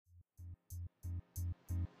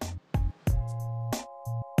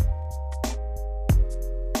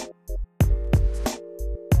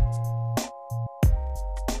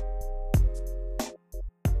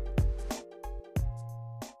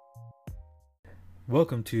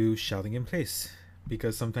Welcome to Shouting in Place,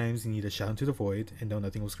 because sometimes you need to shout into the void and know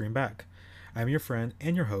nothing will scream back. I'm your friend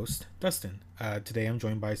and your host, Dustin. Today I'm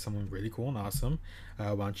joined by someone really cool and awesome.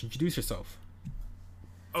 Why don't you introduce yourself?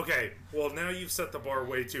 Okay, well, now you've set the bar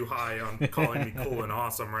way too high on calling me cool and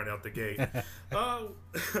awesome right out the gate. Uh,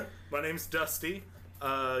 my name's Dusty.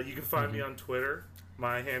 You can find me on Twitter.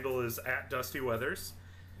 My handle is at Dusty Weathers.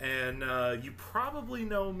 And you probably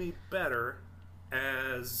know me better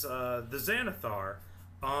as the Xanathar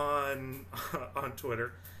on, on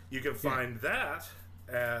Twitter. You can find that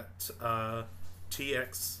at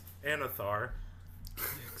TX Anathar.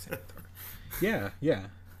 Yeah.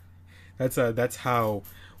 That's how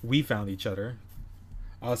we found each other.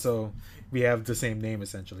 Also, we have the same name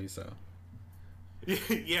essentially, so.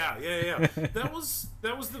 yeah. That was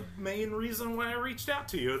the main reason why I reached out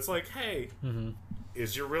to you. It's like, hey,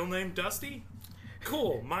 is your real name Dusty?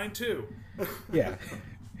 Cool, mine too. Yeah.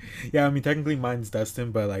 Yeah, I mean technically mine's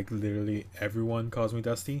Dustin, but like literally everyone calls me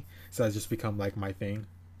Dusty, so that's just become like my thing.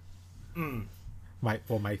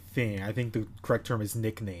 My thing. I think the correct term is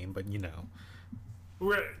nickname, but you know.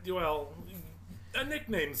 Well, a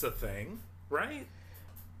nickname's a thing, right?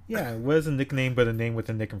 Yeah, what is a nickname but a name with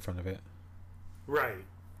a nick in front of it? Right.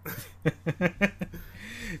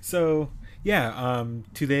 So yeah,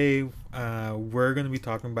 today we're gonna be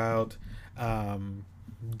talking about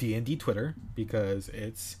D&D Twitter because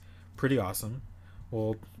it's pretty awesome.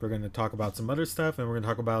 Well, we're gonna talk about some other stuff, and we're gonna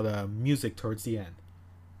talk about music towards the end.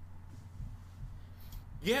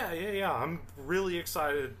 Yeah. I'm really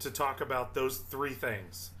excited to talk about those three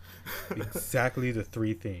things. Exactly the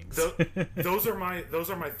three things. Those are my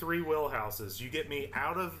three wheelhouses. You get me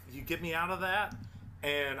out of that,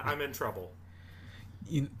 and I'm in trouble.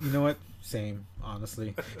 You know what? Same,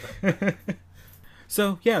 honestly.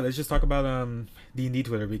 So yeah, let's just talk about D&D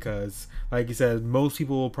Twitter because, like you said, most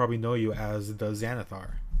people will probably know you as the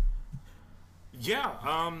Xanathar.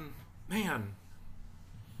 Yeah, man,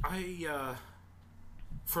 I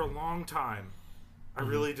for a long time, I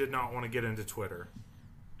really did not want to get into Twitter.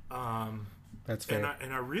 That's fair.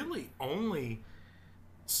 And I really only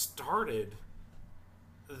started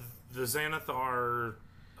the Xanathar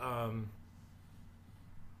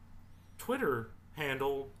Twitter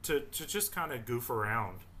handle to just kind of goof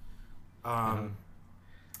around. And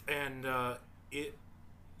it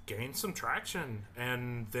gained some traction.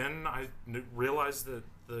 And then I realized that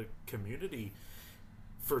the community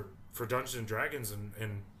for Dungeons and Dragons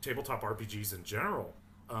and tabletop RPGs in general,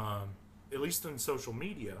 at least in social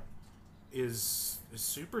media, is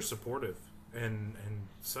super supportive and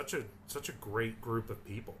such a great group of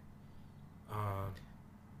people.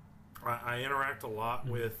 I interact a lot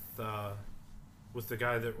with the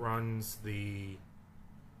guy that runs the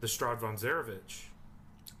Strahd von Zarovich.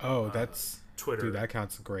 Oh, that's Twitter. Dude, that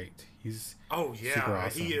account's great. He's super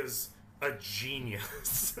awesome. He is a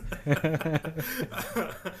genius.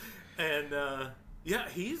 And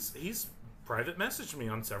he's private messaged me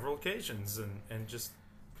on several occasions and just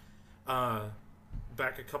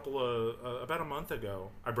back about a month ago,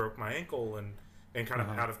 I broke my ankle and kind of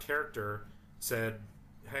out of character said,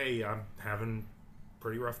 "Hey, I'm having a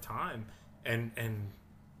pretty rough time," and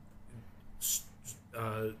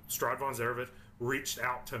Strahd von Zarovich reached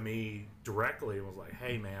out to me directly and was like,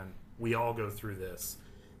 "Hey, man, we all go through this."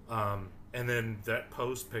 And then that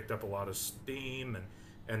post picked up a lot of steam,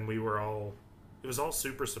 and we were all, it was all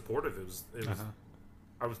super supportive. It was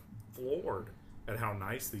I was floored at how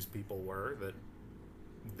nice these people were that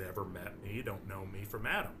never met me, don't know me from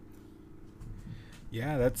Adam.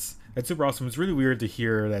 Yeah, that's super awesome. It's really weird to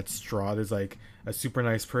hear that Strahd is like a super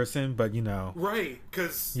nice person, but you know, Right,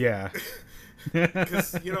 because yeah,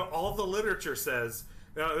 all the literature says,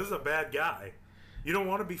 no, this is a bad guy. You don't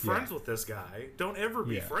want to be friends with this guy. Don't ever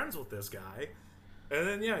be friends with this guy. And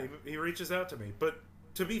then he reaches out to me. But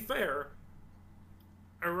to be fair,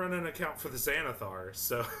 I run an account for the Xanathar,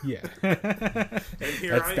 so yeah, and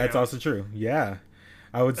here that's also true. Yeah,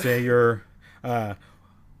 I would say you're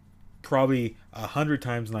probably 100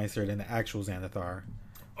 times nicer than the actual Xanathar.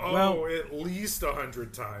 Oh, well, at least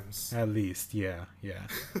 100 times. At least, yeah.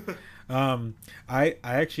 I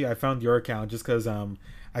found your account just because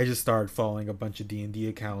I just started following a bunch of D&D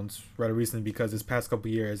accounts rather recently because this past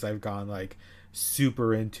couple years I've gone like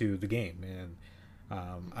super into the game, and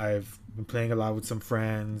I've been playing a lot with some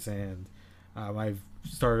friends, and I've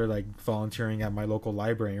started like volunteering at my local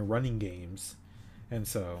library and running games, and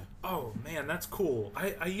so. Oh man, that's cool.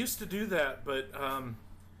 I used to do that, but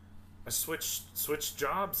I switched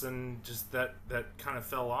jobs, and just that kind of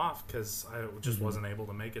fell off because I just wasn't able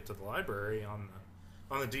to make it to the library on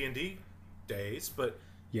the D&D days. But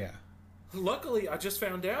yeah, luckily I just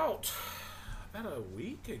found out about a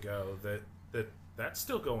week ago that's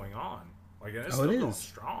still going on. Like, and it's Oh, it still going is.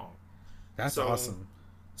 strong. That's So, awesome.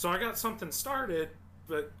 so I got something started,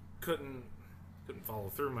 but couldn't follow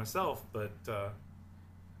through myself. But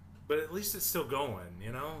at least it's still going.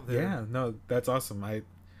 You know. Yeah, no, that's awesome. I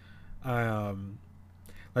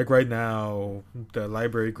like right now, the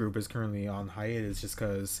library group is currently on hiatus just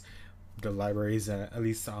because the libraries, at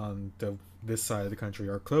least on this side of the country,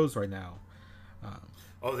 are closed right now. Um,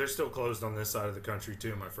 Oh, they're still closed on this side of the country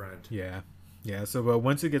too, my friend. yeah, yeah. So, but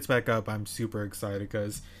once it gets back up, I'm super excited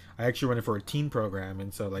because I actually run it for a teen program,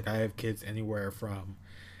 and so like I have kids anywhere from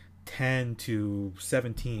 10 to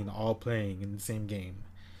 17 all playing in the same game.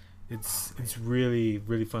 It's really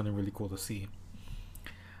really fun and really cool to see.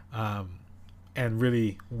 Um, and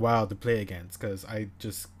really wild to play against because I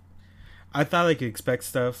thought I could expect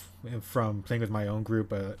stuff from playing with my own group,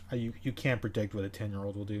 but you can't predict what a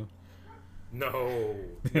 10-year-old will do. No,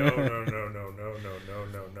 no, no, no, no, no, no, no,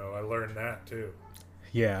 no, no. I learned that too.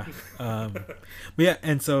 Yeah. But yeah,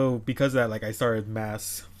 and so because of that, like I started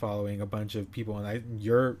mass following a bunch of people, and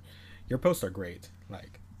your posts are great.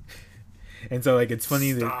 Like, and so like it's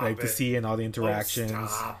funny Stop to it. see in all the Oh, interactions.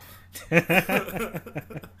 stop.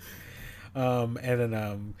 And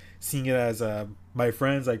then seeing it as my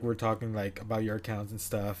friends like we're talking like about your accounts and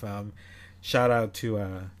stuff. Shout out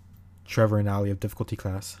to Trevor and Ali of Difficulty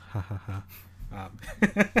Class. Ha ha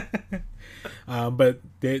ha. But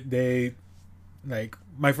they like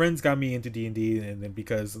my friends got me into D&D, and then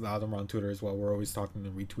because a lot of them are on Twitter as well, we're always talking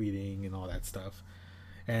and retweeting and all that stuff.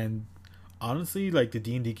 And honestly, like the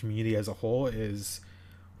D&D community as a whole is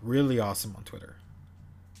really awesome on Twitter.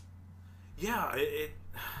 Yeah,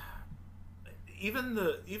 even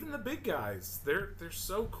the big guys, they're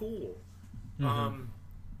so cool. Mm-hmm.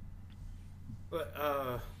 But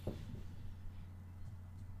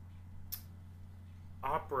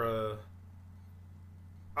opera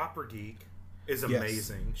geek is Yes.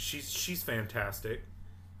 amazing. She's fantastic.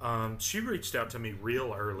 She reached out to me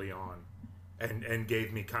real early on, and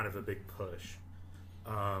gave me kind of a big push.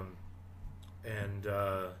 And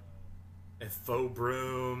Faux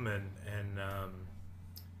Broom and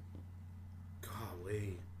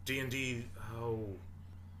golly, D&D. Oh,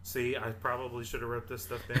 see, I probably should have wrote this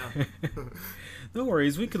stuff down. No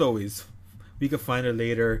worries, we could find it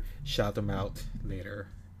later, shout them out later.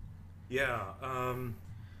 Yeah. Mhm.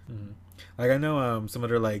 Like I know some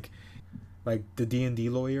other like the D&D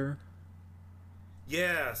lawyer,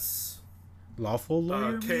 Yes. lawful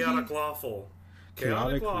lawyer, Chaotic maybe? Lawful.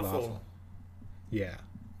 Chaotic lawful. Yeah.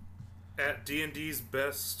 At D&D's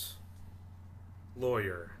best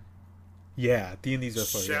lawyer. Yeah, D&D's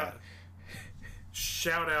best lawyer. Shout,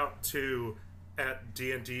 shout out to at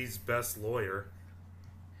D&D's best lawyer.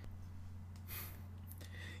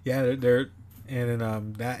 Yeah, they're and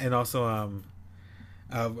then that, and also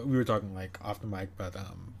we were talking like off the mic, but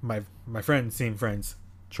my friends, same friends,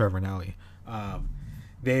 Trevor and Ali,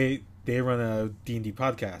 they run a D&D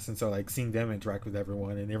podcast, and so like seeing them interact with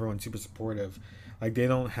everyone and everyone's super supportive. Like they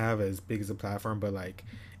don't have as big as a platform, but like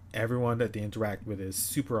everyone that they interact with is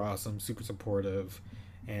super awesome, super supportive,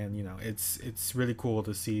 and you know it's really cool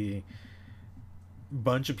to see a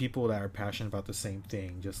bunch of people that are passionate about the same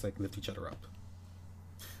thing just like lift each other up.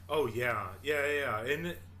 Oh yeah,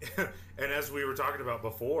 and and as we were talking about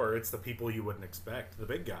before, it's the people you wouldn't expect, the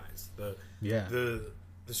big guys, Yeah. the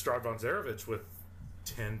Strahd von Zarovich with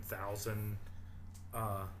 10,000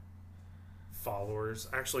 followers.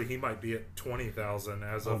 Actually, he might be at 20,000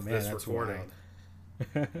 as of this recording.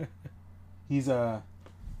 Wild.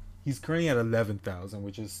 He's currently at 11,000,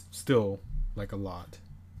 which is still like a lot.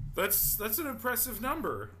 That's an impressive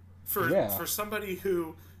number for somebody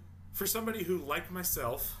who like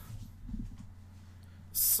myself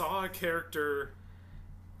saw a character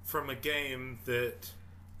from a game that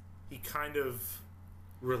he kind of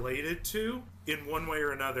related to in one way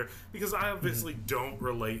or another, because I obviously don't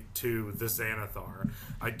relate to the Xanathar.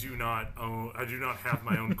 I do not have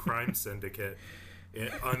my own crime syndicate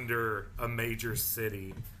under a major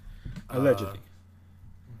city. Allegedly.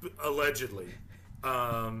 Allegedly.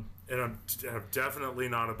 And I'm definitely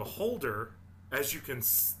not a beholder, as you can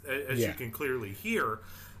you can clearly hear.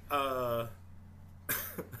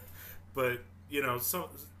 But you know,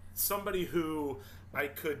 somebody who I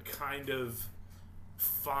could kind of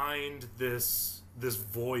find this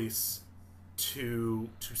voice to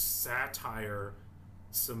satire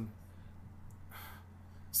some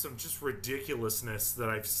just ridiculousness that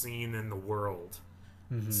I've seen in the world.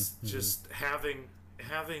 It's just having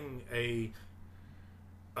a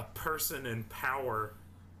person in power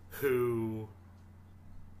who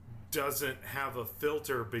doesn't have a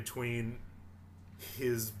filter between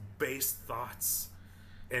his base thoughts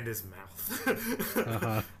and his mouth,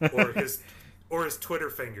 Uh-huh. or his Twitter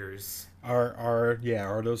fingers. Are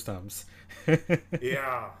those thumbs?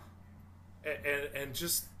 Yeah, and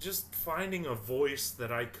just finding a voice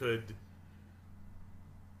that I could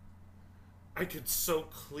so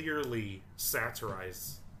clearly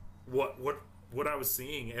satirize what I was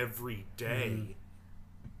seeing every day.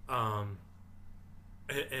 And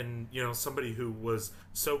you know, somebody who was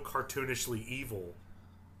so cartoonishly evil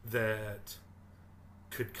that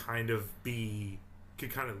could kind of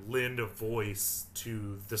lend a voice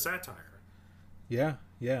to the satire. Yeah,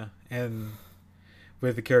 yeah. And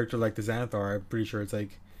with a character like the Xanathar, I'm pretty sure it's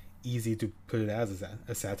like easy to put it as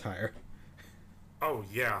a satire. Oh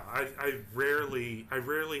yeah, I rarely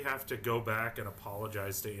have to go back and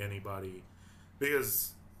apologize to anybody,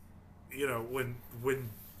 because you know, when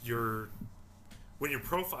your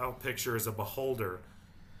profile picture is a beholder,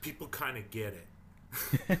 people kind of get it.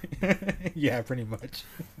 Yeah, pretty much.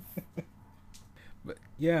 But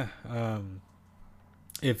yeah,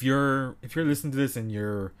 if you're listening to this and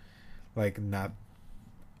you're like not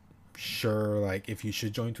sure like if you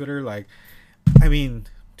should join Twitter, like, I mean,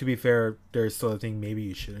 to be fair, there's still a thing maybe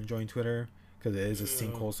you shouldn't join Twitter because it is a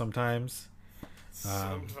sinkhole sometimes.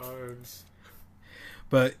 Sometimes.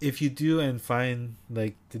 But if you do and find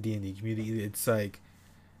like the D&D community, it's like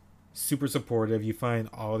super supportive. You find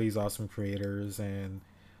all these awesome creators and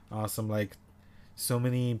awesome, like, so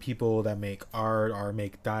many people that make art or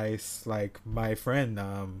make dice. Like my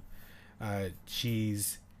friend,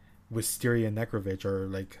 she's Wisteria Nekrovich, or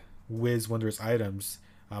like Wiz Wondrous Items.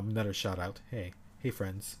 Another shout out. Hey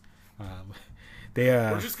friends. They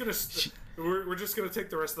we're just gonna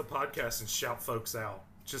take the rest of the podcast and shout folks out.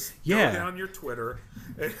 Just go yeah, down your Twitter.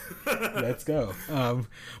 let's go.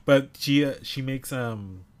 But she makes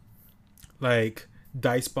like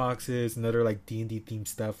dice boxes and other like D&D themed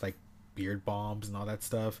stuff, like beard bombs and all that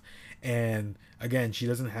stuff. And again, she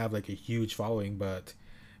doesn't have like a huge following, but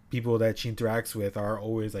people that she interacts with are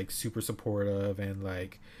always like super supportive, and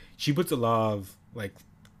like she puts a lot of like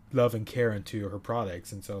love and care into her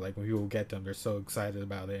products. And so like when people get them, they're so excited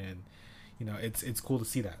about it, and you know, it's cool to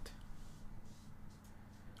see that.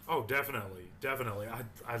 Oh, definitely.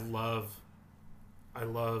 I love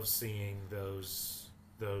seeing those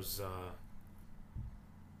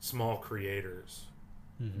small creators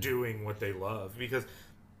doing what they love, because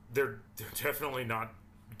they're definitely not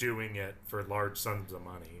doing it for large sums of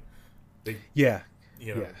money.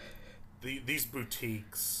 These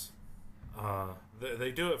boutiques,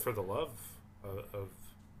 they do it for the love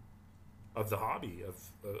of the hobby of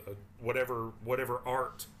whatever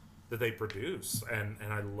art that they produce, and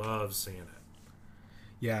I love seeing it.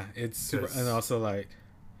 Yeah, it's super. And also, like,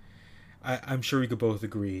 I'm sure we could both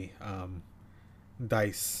agree,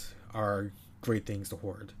 dice are great things to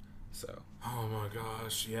hoard. So. Oh my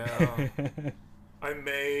gosh, yeah. I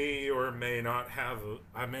may or may not have a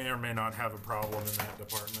problem in that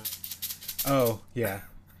department. Oh yeah.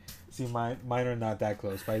 See, mine are not that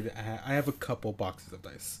close, but I have a couple boxes of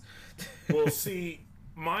dice. Well, see,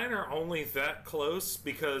 mine are only that close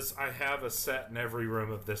because I have a set in every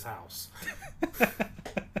room of this house.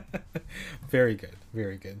 Very good,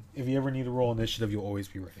 very good. If you ever need to roll initiative, you'll always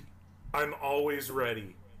be ready. I'm always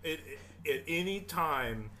ready. At any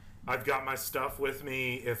time, I've got my stuff with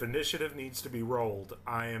me. If initiative needs to be rolled,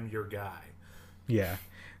 I am your guy. Yeah.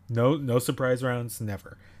 No surprise rounds,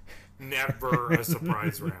 never. Never a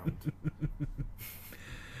surprise round.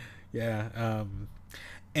 Yeah.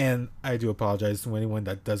 And I do apologize to anyone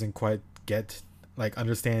that doesn't quite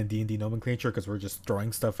understand D&D nomenclature, because we're just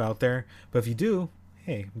throwing stuff out there. But if you do,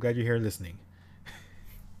 hey, I'm glad you're here listening.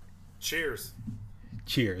 Cheers.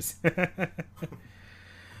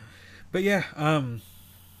 But yeah,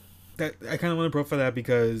 that I kind of want to profile that,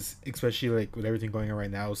 because especially like with everything going on right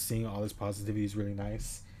now, seeing all this positivity is really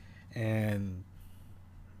nice. And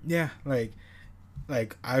yeah, we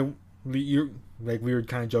were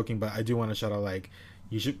kind of joking, but I do want to shout out, like,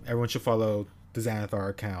 everyone should follow the Xanathar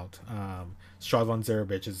account. Strahd von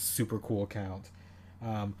Zarovich is a super cool account.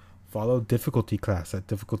 Follow Difficulty Class at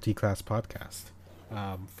Difficulty Class Podcast.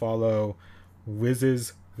 Follow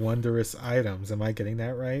Wiz's Wondrous Items. Am I getting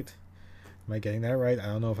that right? I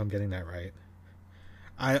don't know if I'm getting that right.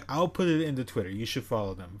 I'll put it into Twitter. You should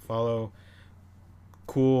follow them. Follow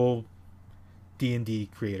cool D&D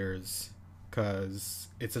creators, because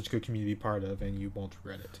it's such a good community to be part of, and you won't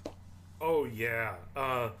regret it. Oh yeah.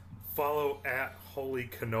 Follow at Holy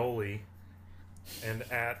Cannoli and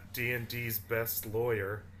at D&D's Best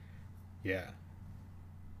Lawyer. Yeah.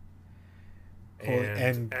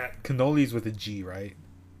 And at Cannoli's with a G, right?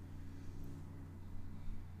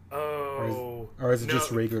 Oh, or is it no,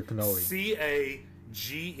 just regular cannoli?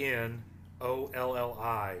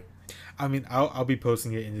 CAGNOLLI. I mean, I'll be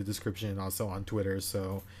posting it in the description and also on Twitter,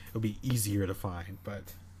 so it'll be easier to find.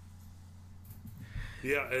 But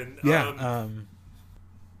Yeah, and yeah,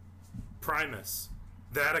 Primus.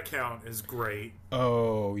 That account is great.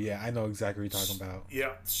 oh yeah, I know exactly what you're talking about.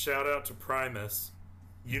 Yeah, shout out to Primus.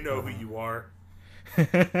 You know who you are.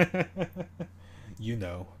 You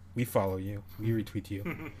know, we follow you, we retweet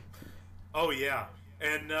you. Oh yeah,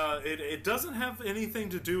 and it doesn't have anything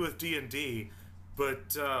to do with D&D,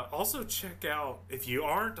 but also check out, if you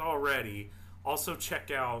aren't already, also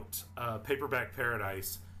check out Paperback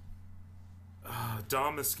Paradise.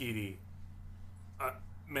 Dom Moschiti.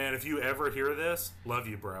 Man, if you ever hear this, love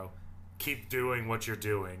you, bro. Keep doing what you're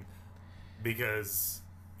doing, because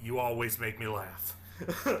you always make me laugh.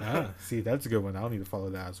 See, that's a good one. I'll need to follow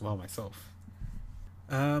that as well myself.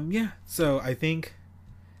 Yeah, so I think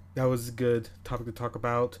that was a good topic to talk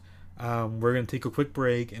about. We're going to take a quick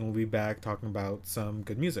break and we'll be back talking about some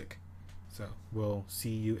good music. So we'll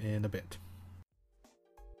see you in a bit.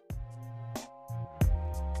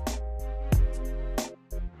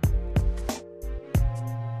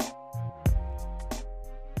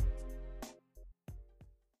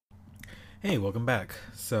 Hey, welcome back.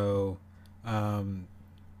 So, I'm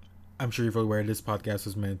sure you're aware this podcast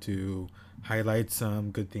was meant to highlight some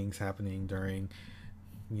good things happening during,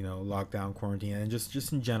 lockdown, quarantine, and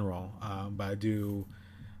just in general. But I do,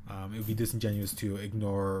 it would be disingenuous to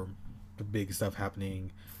ignore the big stuff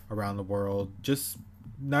happening around the world. Just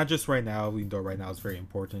not just right now, even though right now is very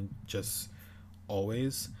important. Just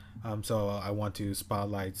always. So I want to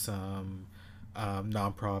spotlight some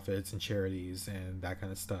nonprofits and charities and that kind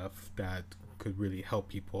of stuff that could really help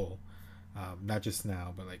people, not just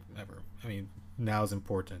now but like ever. I mean, now is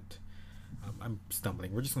important. I'm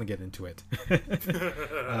stumbling, we're just gonna get into it.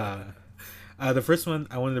 The first one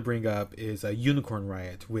I wanted to bring up is a Unicorn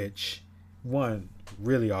Riot, which one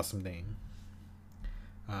really awesome name.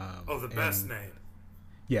 The best name.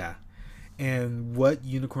 Yeah. And what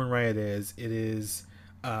Unicorn Riot is, it is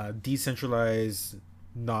decentralized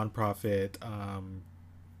nonprofit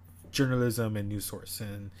journalism and news source,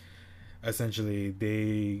 and essentially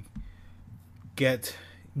they get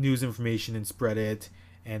news information and spread it,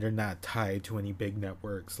 and they're not tied to any big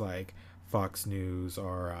networks like Fox News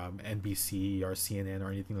or NBC or CNN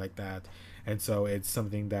or anything like that. And so it's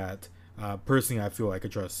something that personally I feel like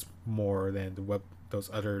address more than those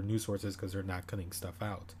other news sources, because they're not cutting stuff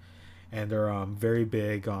out, and they're very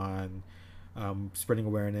big on spreading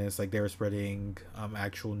awareness. Like they were spreading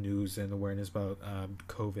actual news and awareness about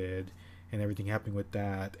COVID and everything happening with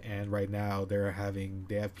that. And right now they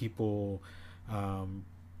have people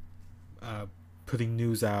putting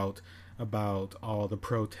news out about all the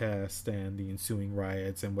protests and the ensuing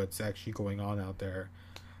riots and what's actually going on out there.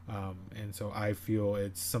 And so I feel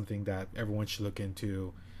it's something that everyone should look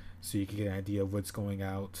into, so you can get an idea of what's going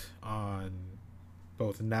out on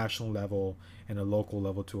both a national level and a local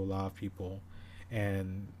level to a lot of people.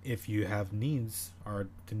 And if you have needs, or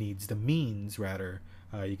the means rather,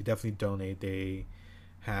 you could definitely donate. They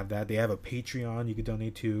have a Patreon you could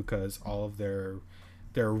donate to, because all of they're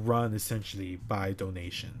run essentially by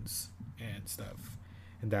donations and stuff,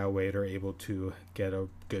 and that way they're able to get a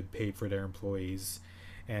good pay for their employees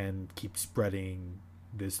and keep spreading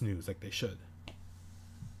this news like they should.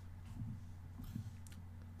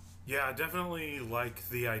 Yeah, I definitely like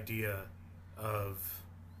the idea of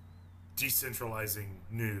decentralizing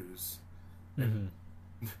news and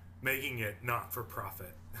making it not for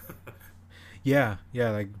profit. yeah,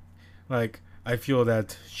 like I feel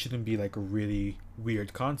that shouldn't be like a really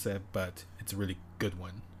weird concept, but it's a really good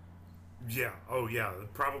one. Yeah. Oh yeah.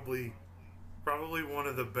 Probably one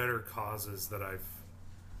of the better causes that I've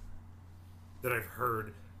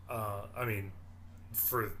heard. I mean,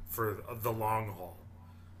 for the long haul.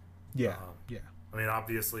 Yeah. Yeah. I mean,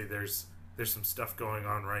 obviously there's some stuff going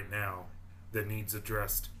on right now that needs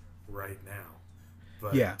addressed right now.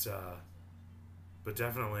 But yeah. But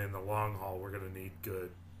definitely in the long haul, we're gonna need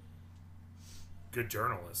good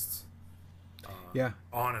journalists. Yeah.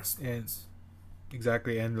 Honest. And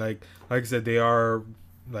exactly, and like I said, they are,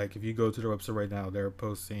 like, if you go to their website right now, they're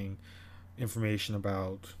posting information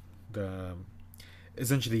about the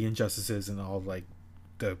essentially injustices and all like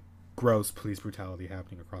the gross police brutality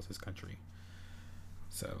happening across this country.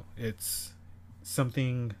 So it's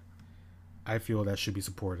something I feel that should be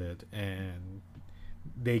supported, and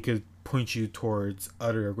they could point you towards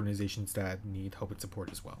other organizations that need help and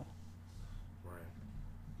support as well. Right.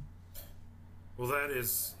 Well, that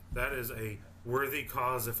is a worthy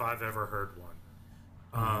cause if I've ever heard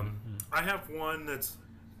one. I have one that's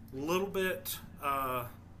little bit, a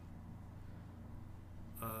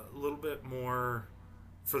little bit more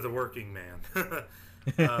for the working man.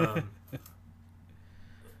 um,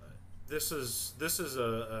 this is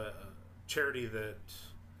a charity that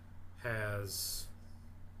has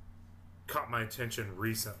caught my attention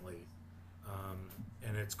recently,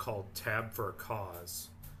 and it's called Tab for a Cause.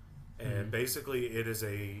 And basically, it is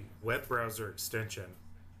a web browser extension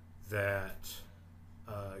that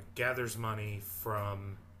gathers money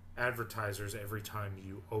from advertisers every time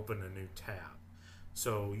you open a new tab.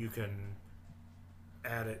 So you can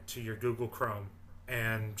add it to your Google Chrome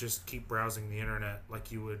and just keep browsing the internet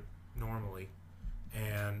like you would normally,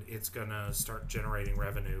 and it's gonna start generating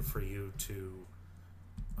revenue for you to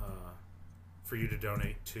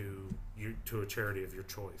donate to a charity of your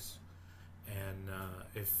choice. And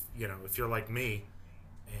if you're like me,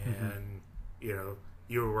 and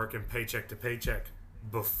you were working paycheck to paycheck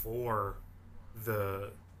before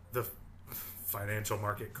the financial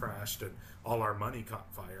market crashed and all our money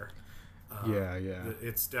caught fire. Yeah.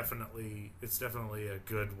 It's definitely a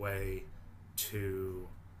good way to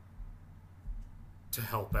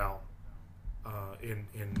help out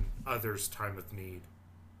in others' time of need,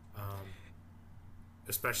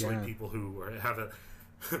 especially people who have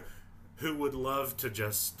who would love to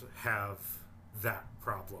just have that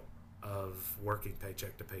problem of working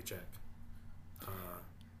paycheck to paycheck.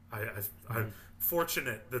 I'm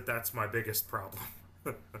fortunate that that's my biggest problem.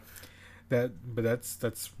 But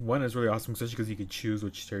that's one is really awesome, especially because you could choose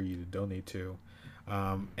which charity to donate to,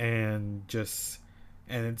 and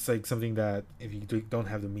it's like something that if you don't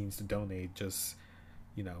have the means to donate, just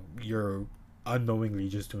you're unknowingly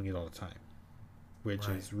just doing it all the time, which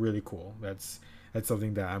is really cool. That's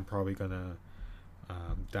something that I'm probably gonna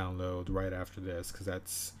download right after this, because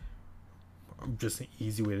that's just an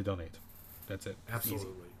easy way to donate. That's it.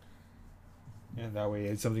 Absolutely. And that way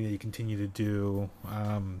it's something that you continue to do.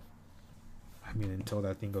 Until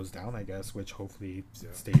that thing goes down, I guess, which hopefully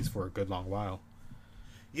stays for a good long while.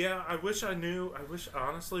 Yeah, I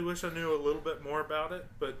honestly wish I knew a little bit more about it,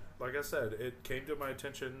 but like I said, it came to my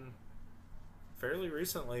attention fairly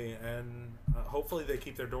recently, and hopefully they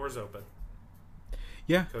keep their doors open.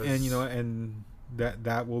 Yeah, and and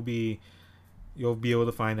that will be, you'll be able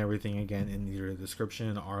to find everything again in either the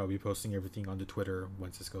description, or I'll be posting everything on the Twitter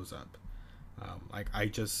once this goes up.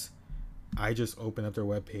 I just opened up their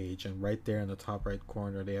webpage, and right there in the top right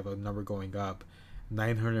corner they have a number going up,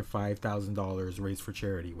 $905,000 raised for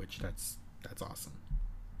charity, which that's awesome.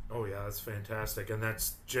 Oh yeah, that's fantastic, and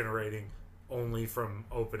that's generating only from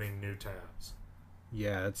opening new tabs.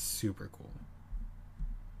 Yeah, that's super cool.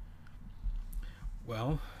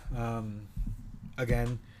 Well,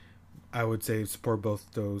 again, I would say support both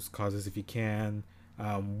those causes if you can.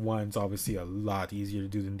 One's obviously a lot easier to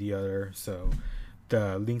do than the other, so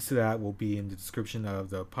the links to that will be in the description of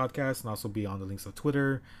the podcast, and also be on the links of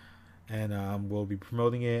Twitter, and we'll be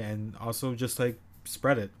promoting it, and also just like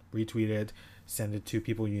spread it, retweet it, send it to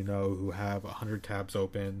people who have 100 tabs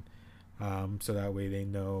open, so that way they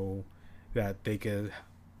know that they could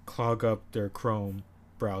clog up their Chrome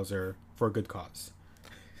browser for a good cause.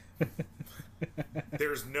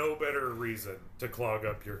 There's no better reason to clog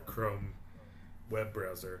up your Chrome web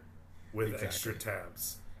browser with extra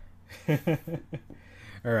tabs.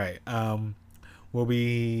 All right. We'll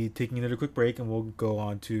be taking another quick break, and we'll go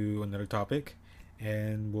on to another topic,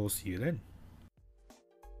 and we'll see you then.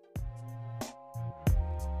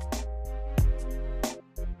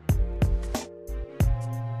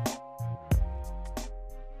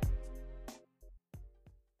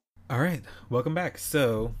 All right, welcome back.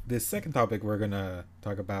 So this second topic we're gonna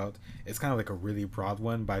talk about is kind of like a really broad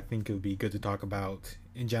one, but I think it would be good to talk about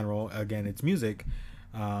in general. Again, it's music,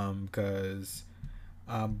 because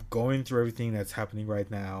going through everything that's happening right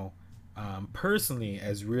now, personally,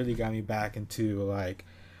 has really got me back into like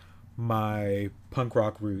my punk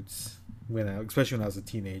rock roots, especially when I was a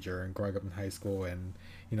teenager and growing up in high school, and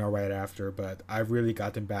right after. But I've really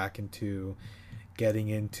gotten back into getting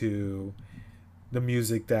into the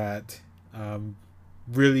music that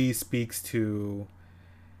really speaks to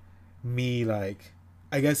me, like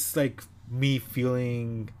I guess like me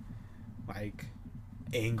feeling like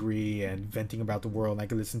angry and venting about the world, and I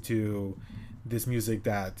can listen to this music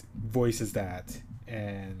that voices that.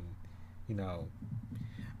 And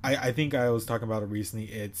I think I was talking about it recently.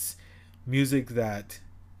 It's music that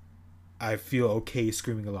I feel okay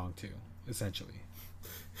screaming along to, essentially.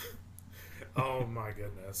 Oh my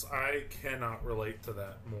goodness, I cannot relate to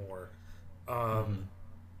that more.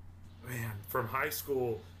 Man, from high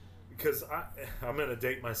school, because I'm going to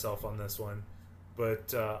date myself on this one,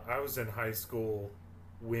 but I was in high school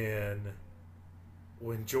when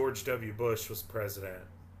when George W. Bush was president.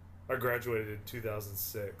 I graduated in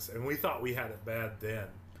 2006, and we thought we had it bad then.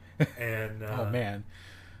 And Oh man.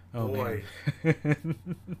 Oh boy, man.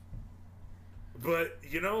 but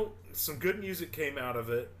some good music came out of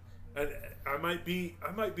it. And I might be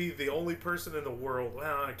the only person in the world.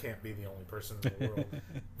 Well, I can't be the only person in the world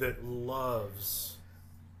that loves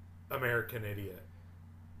American Idiot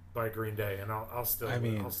by Green Day, and I'll still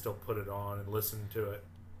put it on and listen to it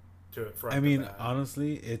front to back.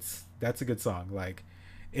 Honestly, that's a good song. Like,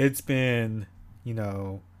 it's been,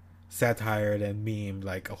 satired and memed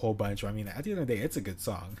like a whole bunch. I mean, at the end of the day, it's a good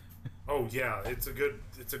song. Oh yeah, it's a good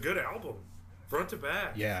album, front to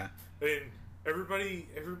back. Yeah. I mean, everybody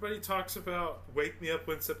talks about "Wake Me Up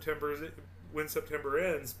When September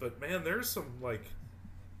Ends," but man, there's some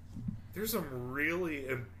really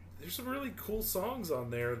cool songs on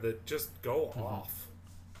there that just go off,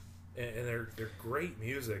 and they're great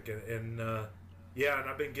music, and I've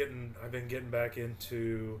been getting back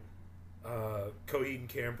into Coheed and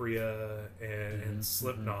Cambria and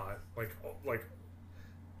Slipknot, like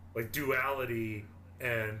Duality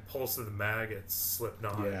and Pulse of the Maggots,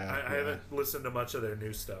 Slipknot. I haven't listened to much of their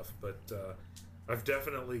new stuff, but I've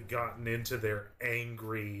definitely gotten into their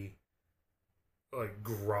angry, like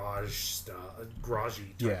garagey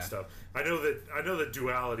type stuff. I know that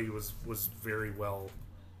Duality was very well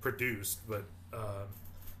produced, but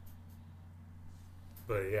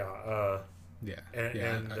the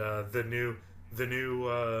new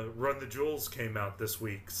Run the Jewels came out this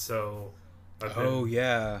week, so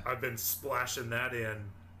I've been splashing that in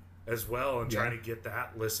as well and trying to get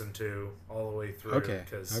that listened to all the way through.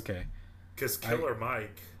 Because Killer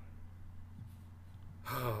Mike.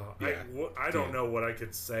 I don't know what I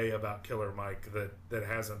could say about Killer Mike that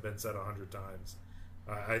hasn't been said 100 times.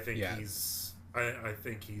 I think he's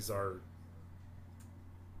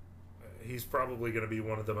probably going to be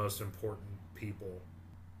one of the most important people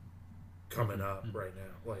coming up right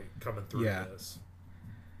now, like coming through this.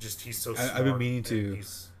 Just he's so smart. I've been meaning to.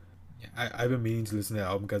 I've been meaning to listen to that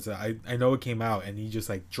album because I know it came out and he just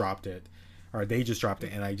like dropped it, or they just dropped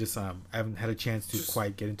it, and I just I haven't had a chance to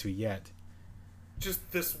quite get into it yet.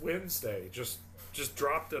 Just this Wednesday, just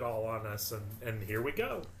dropped it all on us, and here we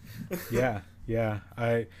go.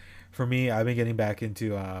 For me, I've been getting back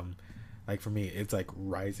into for me, it's like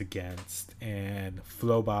Rise Against and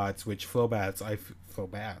Flowbots, which Flowbots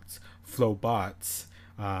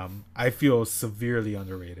I feel severely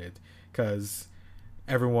underrated because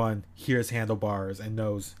everyone hears Handlebars and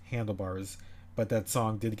knows Handlebars, but that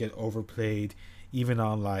song did get overplayed even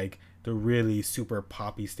on like the really super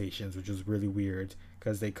poppy stations, which is really weird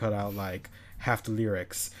because they cut out like half the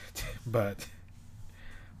lyrics. But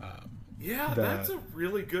that's a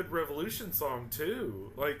really good Revolution song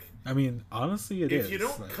too. Like, I mean, honestly, it is. If you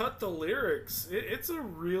don't cut the lyrics, it's a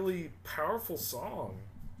really powerful song.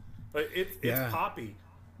 Like it's poppy,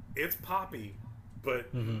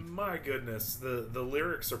 but my goodness, the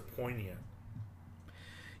lyrics are poignant.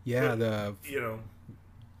 Yeah, but,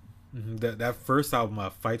 that first album,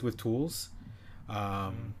 Fight with Tools,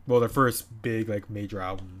 their first big like major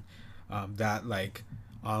album, that like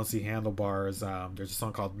honestly Handlebars. There's a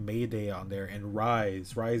song called Mayday on there, and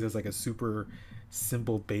Rise is like a super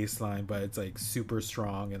simple bass line, but it's like super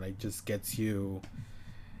strong and like just gets you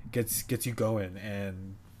going.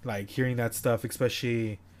 And like hearing that stuff,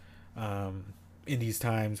 especially in these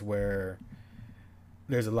times where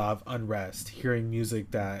there's a lot of unrest, hearing music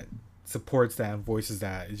that supports that and voices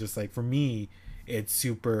that is just like, for me, it's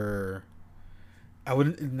super,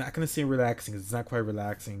 I'm not gonna say relaxing, it's not quite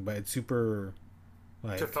relaxing, but it's super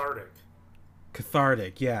like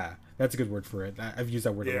cathartic. Yeah, that's a good word for it. I've used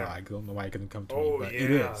that word a lot. I don't know why it couldn't come to me, but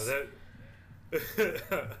it is.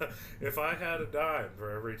 If I had a dime for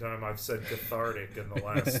every time I've said cathartic in the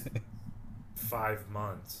last 5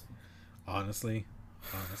 months, honestly,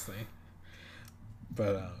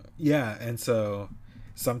 but and so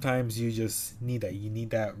sometimes you just need that. You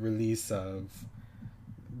need that release of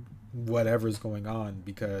whatever's going on,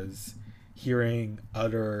 because hearing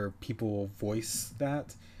other people voice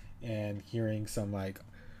that and hearing some like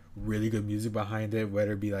really good music behind it,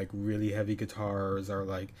 whether it be like really heavy guitars or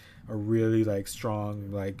like a really like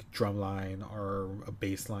strong like drum line or a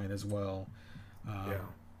bass line as well,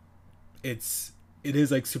 it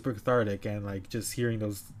is like super cathartic. And like just hearing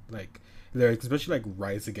those like lyrics, especially like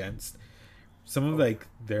Rise Against, some of like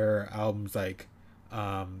their albums, like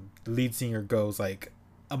the lead singer goes like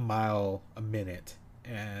a mile a minute,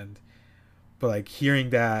 but like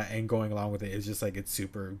hearing that and going along with it is just like, it's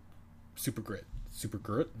super good. Super good.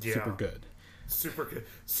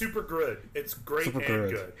 It's great super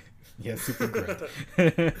and good. Yeah, super good.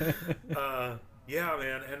 Yeah,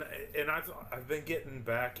 man, and I've been getting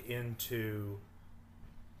back into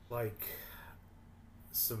like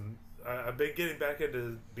some. I've been getting back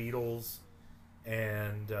into Beatles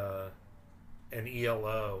and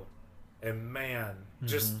ELO, and man,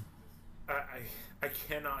 just Mm-hmm. I I I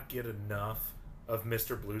cannot get enough of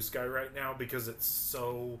Mr. Blue Sky right now because it's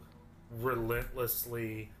so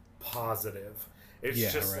relentlessly positive. It's Yeah,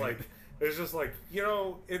 just right. like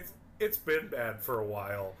it's been bad for a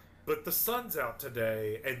while, but the sun's out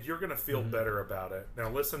today and you're gonna feel Mm-hmm. better about it. Now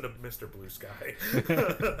listen to Mr. Blue Sky.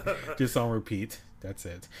 Just on repeat. That's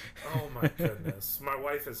it. Oh my goodness. My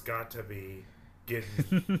wife has got to be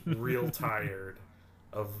getting real tired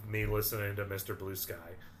of me listening to Mr. Blue Sky.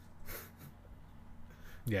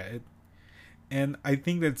 Yeah, and I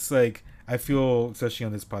think that's like I feel especially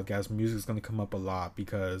on this podcast, music's gonna come up a lot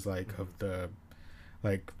because like of the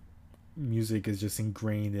like music is just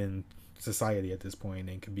ingrained in society at this point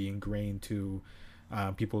and can be ingrained to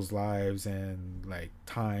people's lives and like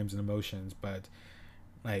times and emotions. But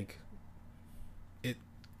like it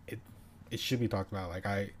it it should be talked about. Like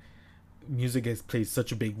I music has played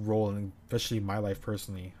such a big role in especially my life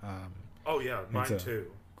personally. Oh yeah, And mine so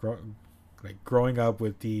too. grow, like growing up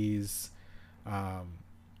with these um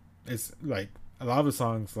it's like a lot of the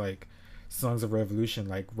songs like songs of revolution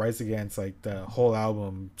like Rise Against, like the whole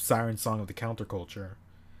album Siren Song of the Counterculture,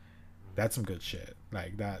 that's some good shit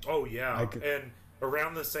like that. Oh yeah, I could, and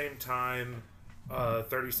around the same time,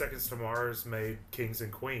 30 Seconds to Mars made Kings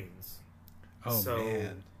and Queens. oh So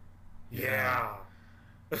man, yeah.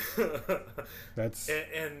 that's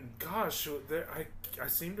And gosh, I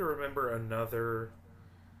seem to remember another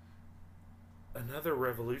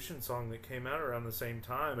Revolution song that came out around the same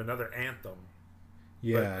time, another anthem. But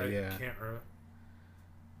yeah, I yeah. can't remember.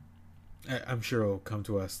 I'm sure it'll come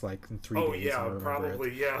to us like in 3 Oh days. yeah, I'll remember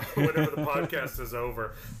probably yeah. Whenever the podcast is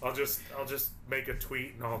over, I'll just make a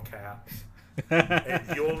tweet in all caps, and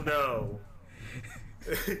you'll know.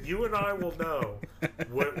 You and I will know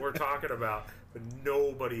what we're talking about, but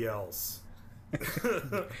nobody else.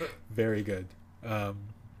 Very good.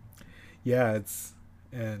 Yeah, it's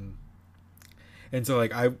and so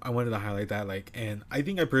like I wanted to highlight that like, and I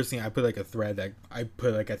think I personally I put like a thread that I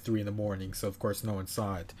put like at 3 in the morning, so of course no one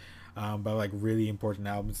saw it. But like really important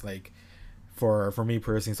albums like for me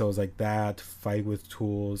personally, so it was like that Fight with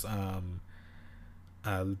Tools,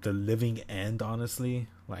 The Living End, honestly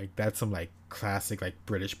like that's some like classic like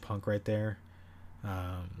British punk right there.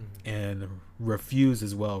 And Refused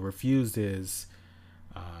as well. Refused is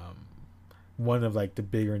one of like the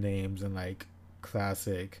bigger names and like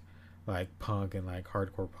classic like punk and like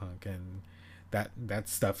hardcore punk, and that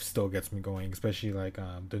stuff still gets me going, especially like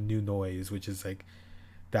the New Noise, which is like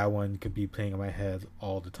that one could be playing in my head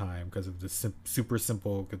all the time because of the super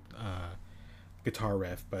simple guitar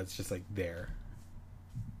riff, but it's just like there.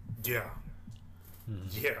 Yeah,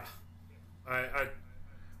 yeah. I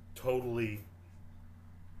totally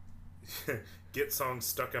get songs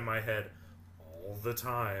stuck in my head all the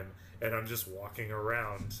time, and I'm just walking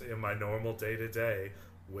around in my normal day to day,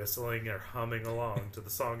 whistling or humming along to the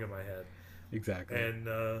song in my head. Exactly.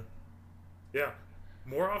 And yeah,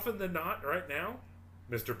 more often than not, right now,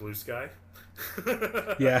 Mr. Blue Sky.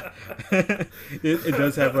 Yeah. It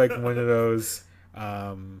does have like one of those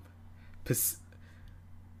pers-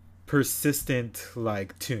 persistent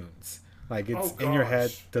like tunes, like it's Oh in your head,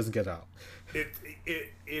 gosh, doesn't get out. it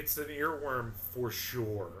it's an earworm for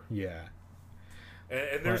sure. Yeah.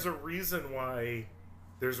 And But there's a reason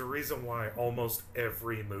why almost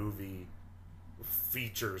every movie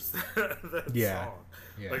features that yeah, song.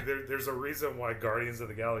 yeah. Like there's a reason why Guardians of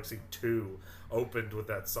the Galaxy 2 opened with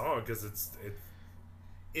that song, because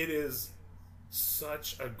it is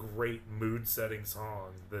such a great mood setting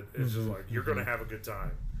song that it's just like you're gonna have a good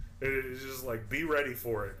time. It's just like be ready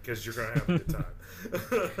for it because you're gonna have a good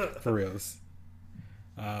time. For reals.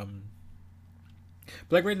 But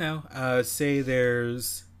like right now, say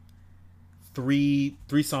there's three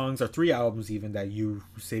songs or 3 albums even that you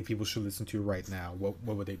say people should listen to right now. What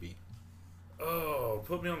would they be? Oh,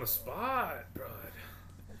 put me on the spot, bud.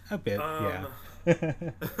 A bit, Um, yeah.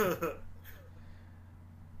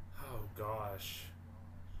 Oh gosh,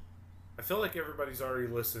 I feel like everybody's already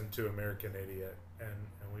listened to American Idiot, and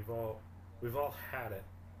we've all had it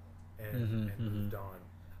and moved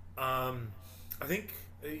on. I think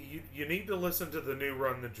you need to listen to the new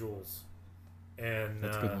Run the Jewels, and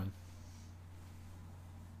That's a good one.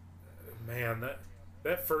 man,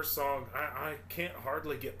 that first song, I can't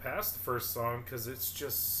hardly get past the first song because it's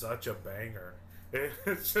just such a banger.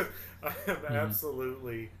 It's just, I am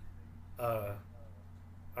absolutely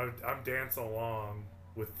I'm dancing along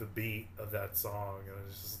with the beat of that song, and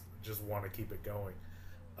it's just just want to keep it going.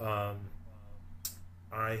 Um,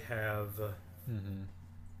 I have. Mm-hmm.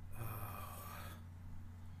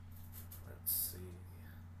 Let's see.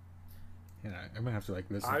 Yeah, I'm gonna have to like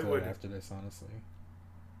listen to it after this. Honestly,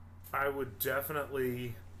 I would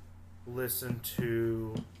definitely listen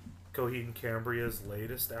to Coheed and Cambria's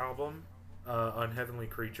latest album, Unheavenly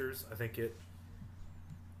Creatures. I think it.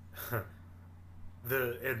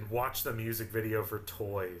 And watch the music video for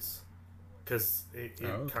Toys, because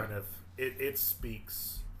kind of it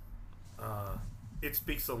speaks it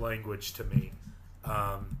speaks a language to me,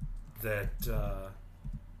 that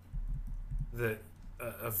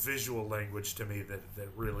a visual language to me that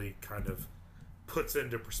really kind of puts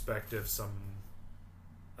into perspective some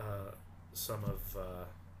of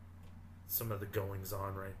the goings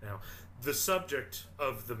on right now. The subject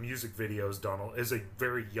of the music videos, Donald, is a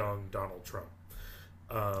very young Donald Trump.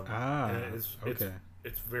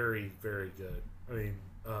 It's very, very good. I mean,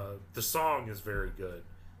 the song is very good,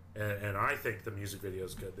 and I think the music video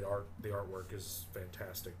is good. The artwork is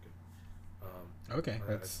fantastic.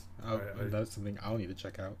 That's something I'll need to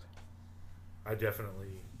check out. I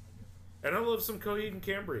definitely, and I love some Coheed and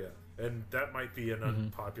Cambria, and that might be an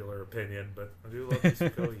unpopular opinion, but I do love me some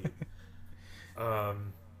Coheed.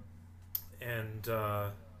 And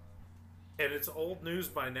it's old news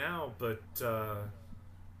by now, but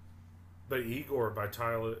Igor by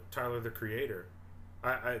Tyler the Creator,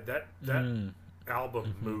 that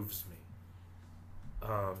album moves me.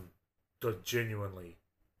 Genuinely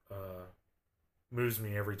moves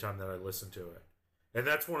me every time that I listen to it, and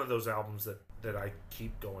that's one of those albums that I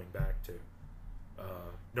keep going back to,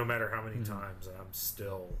 no matter how many times, and I'm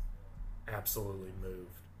still absolutely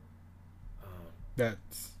moved.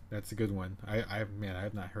 That's a good one. I have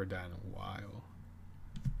not heard that in a while.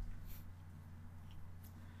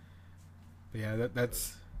 But yeah,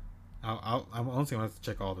 that's. I'm honestly gonna have to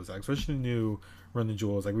check all those out, especially the new Run the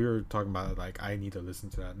Jewels. Like we were talking about, like I need to listen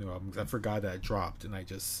to that new album because I forgot that it dropped, and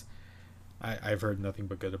I've heard nothing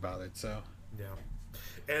but good about it. So yeah,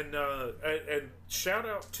 and shout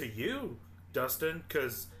out to you, Dustin,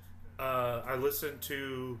 because I listened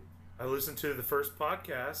to the first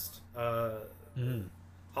podcast,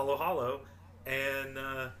 Hollow Hollow, and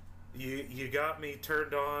you got me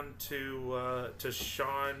turned on to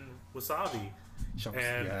Sean Wasabi.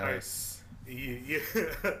 And yes. You're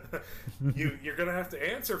gonna have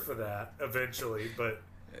to answer for that eventually, but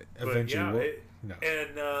eventually,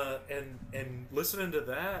 and listening to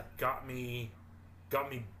that got me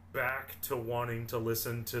back to wanting to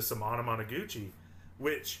listen to some Anna Monoguchi,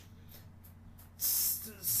 which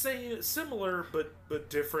similar but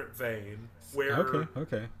different vein, where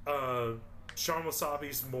Sean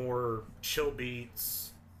Wasabi's more chill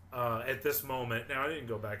beats at this moment. Now I didn't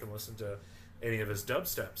go back and listen to any of his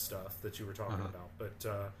dubstep stuff that you were talking about,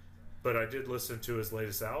 but I did listen to his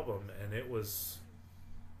latest album, and it was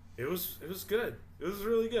good. It was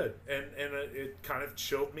really good, and it kind of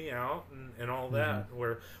chilled me out and all that.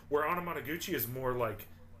 Where Anna Monoguchi is more like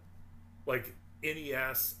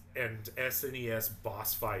NES and SNES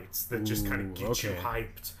boss fights that just kind of get you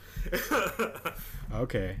hyped.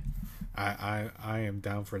 Okay, I am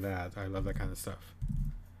down for that. I love that kind of stuff.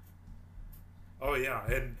 Oh yeah,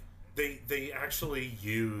 and they actually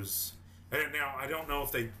use, and now I don't know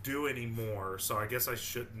if they do anymore, so I guess I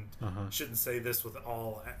shouldn't say this with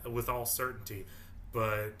all certainty,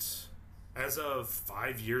 but as of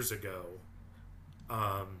 5 years ago,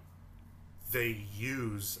 they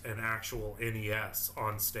use an actual NES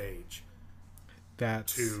on stage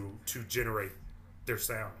to generate their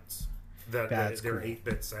sounds, their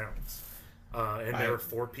 8-bit sounds, and they're a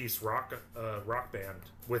 4-piece rock band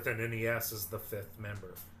with an NES as the 5th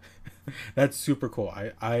member. That's super cool.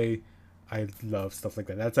 I love stuff like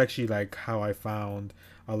that. That's actually like how I found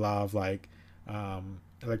a lot of like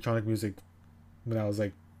electronic music when I was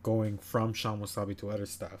like going from Sean Wasabi to other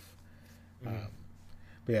stuff. But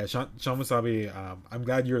yeah, Sean Wasabi, I'm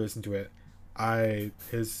glad you're listening to it.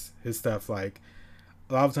 His stuff like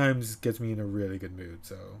a lot of times gets me in a really good mood,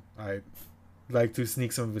 so I like to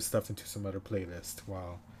sneak some of his stuff into some other playlist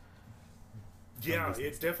while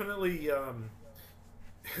it definitely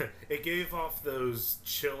it gave off those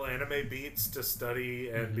chill anime beats to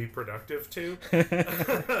study and be productive to.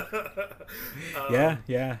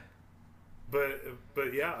 Yeah.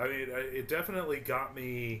 But yeah, I mean, it definitely got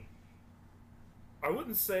me. I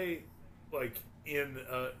wouldn't say like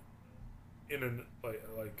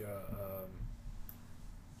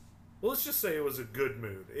well, let's just say it was a good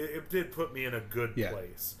mood. It did put me in a good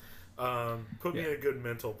place. Put me in a good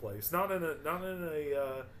mental place. Not in a.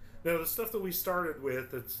 Now the stuff that we started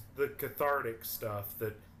with, it's the cathartic stuff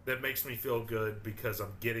that that makes me feel good because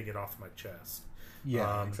I'm getting it off my chest.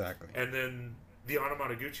 Yeah, exactly. And then the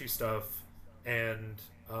Anamanaguchi stuff, and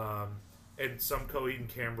some Coheed and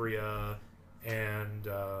Cambria, and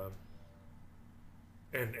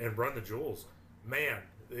Run the Jewels. Man,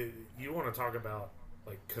 you want to talk about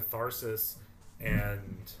like catharsis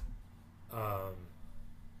and um,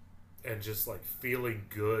 and just like feeling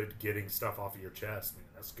good, getting stuff off of your chest. Man,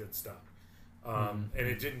 that's good stuff. And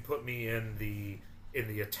it didn't put me in the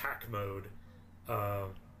attack mode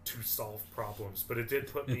to solve problems, but it did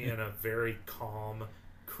put me in a very calm,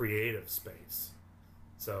 creative space.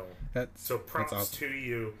 So props awesome. To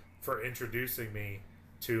you for introducing me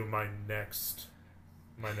to my next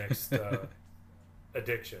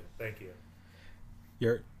addiction. Thank you.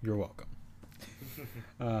 You're welcome.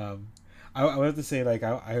 I would have to say, like,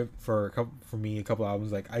 for me a couple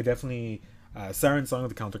albums, like, I definitely Siren Song of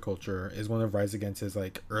the Counterculture is one of Rise Against's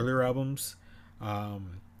like earlier albums.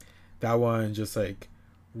 That one just like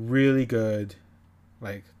really good,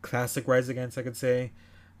 like classic Rise Against, I could say.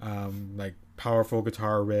 Like powerful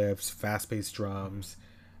guitar riffs, fast-paced drums,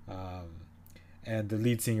 and the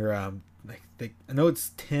lead singer, I know it's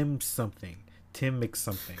Tim Mix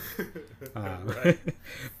something. Right.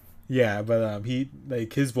 Yeah, but he,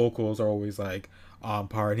 like, his vocals are always like on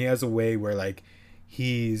par, and he has a way where like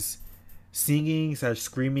he's singing /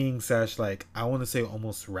 screaming / like, I want to say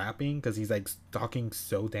almost rapping, because he's like talking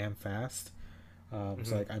so damn fast. So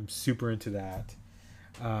like I'm super into that.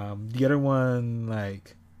 The other one,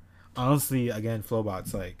 like, honestly, again,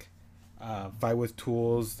 Flowbots, like Fight with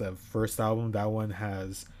Tools, the first album, that one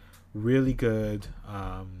has really good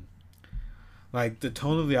like the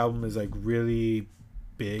tone of the album is like really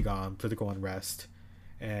big on political unrest,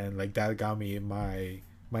 and like that got me in my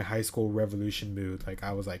high school revolution mood. Like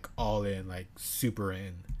I was like all in, like super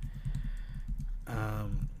in.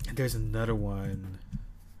 There's another one.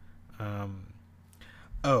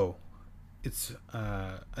 It's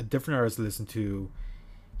a different artist to listen to.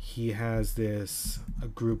 He has a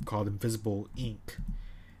group called Invisible Ink,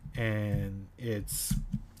 and it's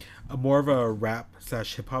more of a rap /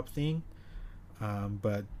 hip hop thing.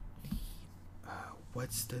 But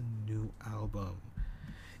what's the new album?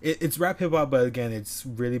 It's rap hip hop, but again, it's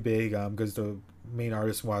really big because the main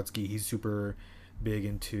artist, Watsky, he's super big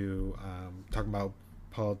into talking about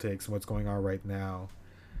politics and what's going on right now.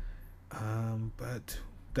 But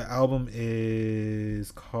the album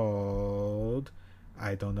is called,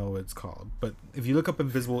 I don't know what it's called, but if you look up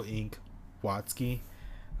Invisible Ink, Watsky,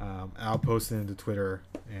 I'll post it into Twitter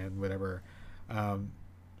and whatever.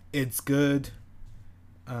 It's good.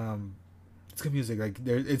 It's good music. Like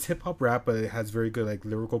it's hip hop rap, but it has very good like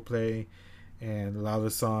lyrical play, and a lot of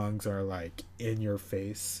the songs are like in your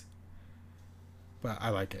face. But I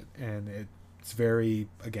like it, and it's very,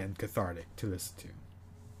 again, cathartic to listen to.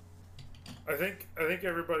 I think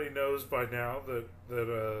everybody knows by now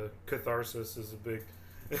that catharsis is a big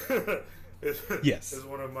yes, is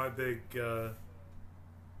one of my big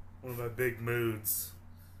moods.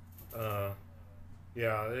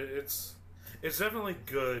 Yeah, it's definitely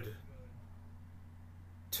good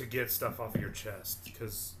to get stuff off your chest,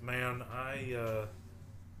 because man, I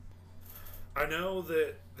know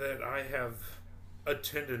that I have a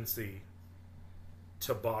tendency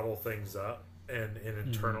to bottle things up and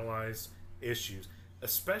internalize issues,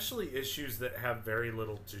 especially issues that have very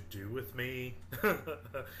little to do with me,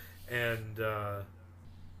 and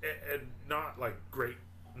not like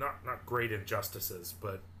not great injustices,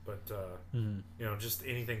 but you know, just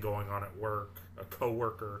anything going on at work, a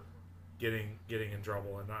coworker getting in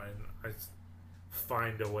trouble, and I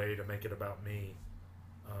find a way to make it about me,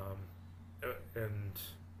 and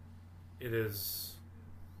it is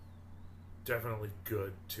definitely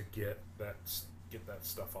good to get that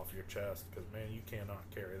stuff off your chest, because man, you cannot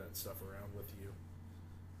carry that stuff around with you.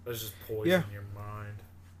 That's just poison your mind.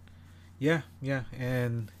 Yeah,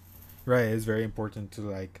 and right, it's very important to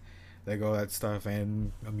like let go of that stuff,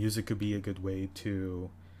 and music could be a good way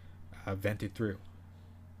to vent it through.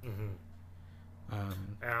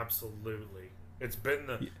 Absolutely, it's been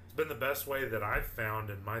the best way that I've found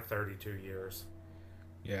in my 32 years.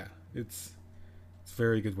 Yeah, it's a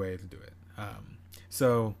very good way to do it.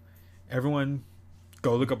 So everyone,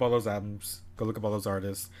 go look up all those albums, go look up all those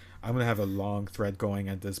artists. I'm gonna have a long thread going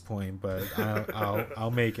at this point, but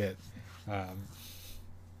I'll make it. But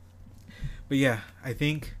yeah, I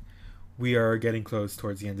think we are getting close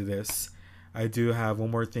towards the end of this. I do have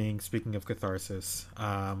one more thing, speaking of catharsis,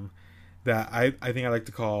 that I think I like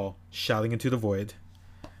to call shouting into the void,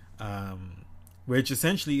 which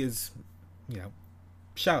essentially is, you know,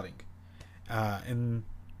 shouting. And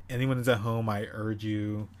anyone who's at home, I urge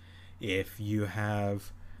you, if you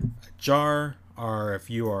have jar, or if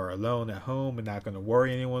you are alone at home and not going to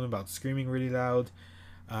worry anyone about screaming really loud,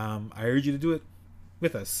 I urge you to do it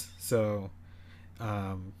with us. So,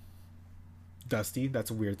 Dusty,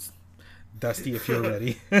 that's a weird. Dusty, if you're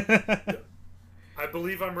ready. I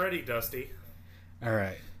believe I'm ready, Dusty. All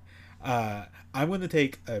right. I'm going to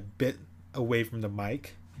take a bit away from the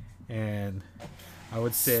mic, and I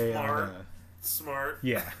would say Smart.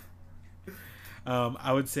 Yeah.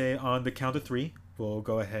 I would say on the count of 3, we'll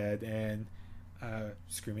go ahead and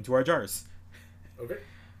scream into our jars. Okay.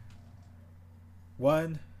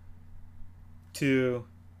 1, 2,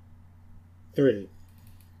 3.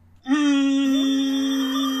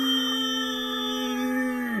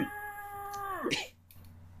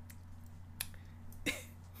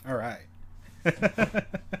 All right.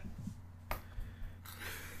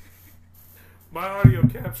 My audio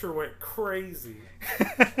capture went crazy.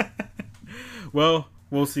 Well,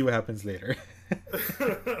 we'll see what happens later.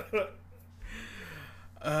 We're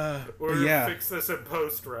gonna yeah. fix this in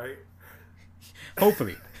post, right?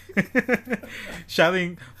 Hopefully.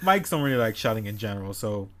 Shouting, mics don't really like shouting in general,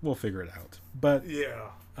 so we'll figure it out. But yeah,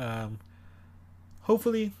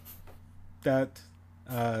 hopefully that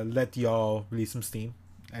let y'all release some steam.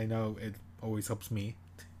 I know it always helps me.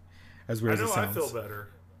 As weird as it sounds. I feel better.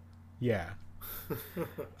 Yeah.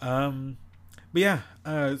 But yeah.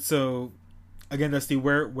 So again, Dusty,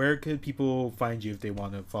 where could people find you if they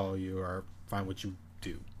want to follow you or find what you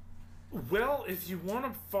do? Well, if you want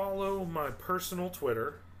to follow my personal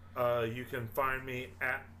Twitter, you can find me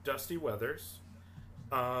at Dusty Weathers.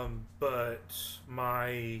 But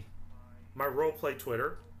my roleplay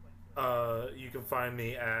Twitter, you can find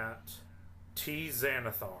me at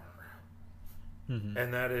TXanathar. Mm-hmm.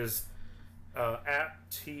 And that is at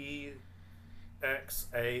TXANATHAR.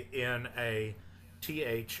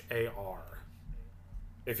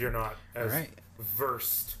 If you're not as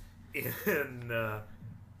versed in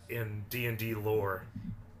D&D lore.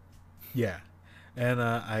 Yeah. And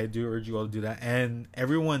I do urge you all to do that. And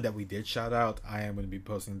everyone that we did shout out, I am going to be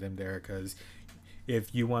posting them there, because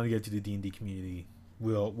if you want to get to the D&D community,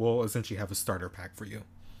 we'll essentially have a starter pack for you.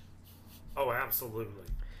 Oh, absolutely.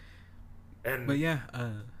 And but yeah,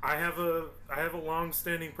 I have a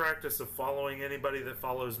long-standing practice of following anybody that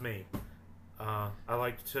follows me. I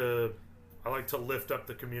like to lift up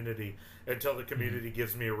the community until the community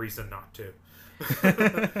gives me a reason not to.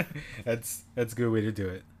 That's a good way to do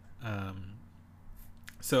it.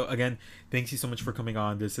 So again, thank you so much for coming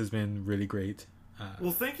on. This has been really great.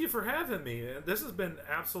 Well, thank you for having me. This has been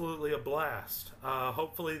absolutely a blast.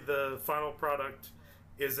 Hopefully the final product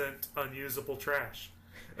isn't unusable trash.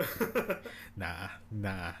 Nah.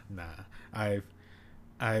 I've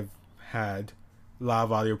had a lot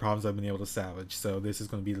of audio problems I've been able to salvage, so this is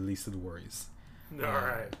going to be the least of the worries. All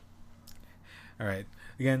right.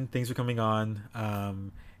 Again, thanks for coming on.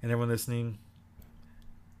 And everyone listening,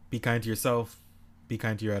 be kind to yourself, be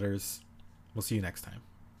kind to your others. We'll see you next time.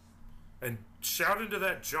 And shout into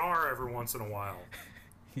that jar every once in a while.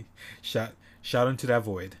 Shout into that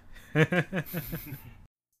void.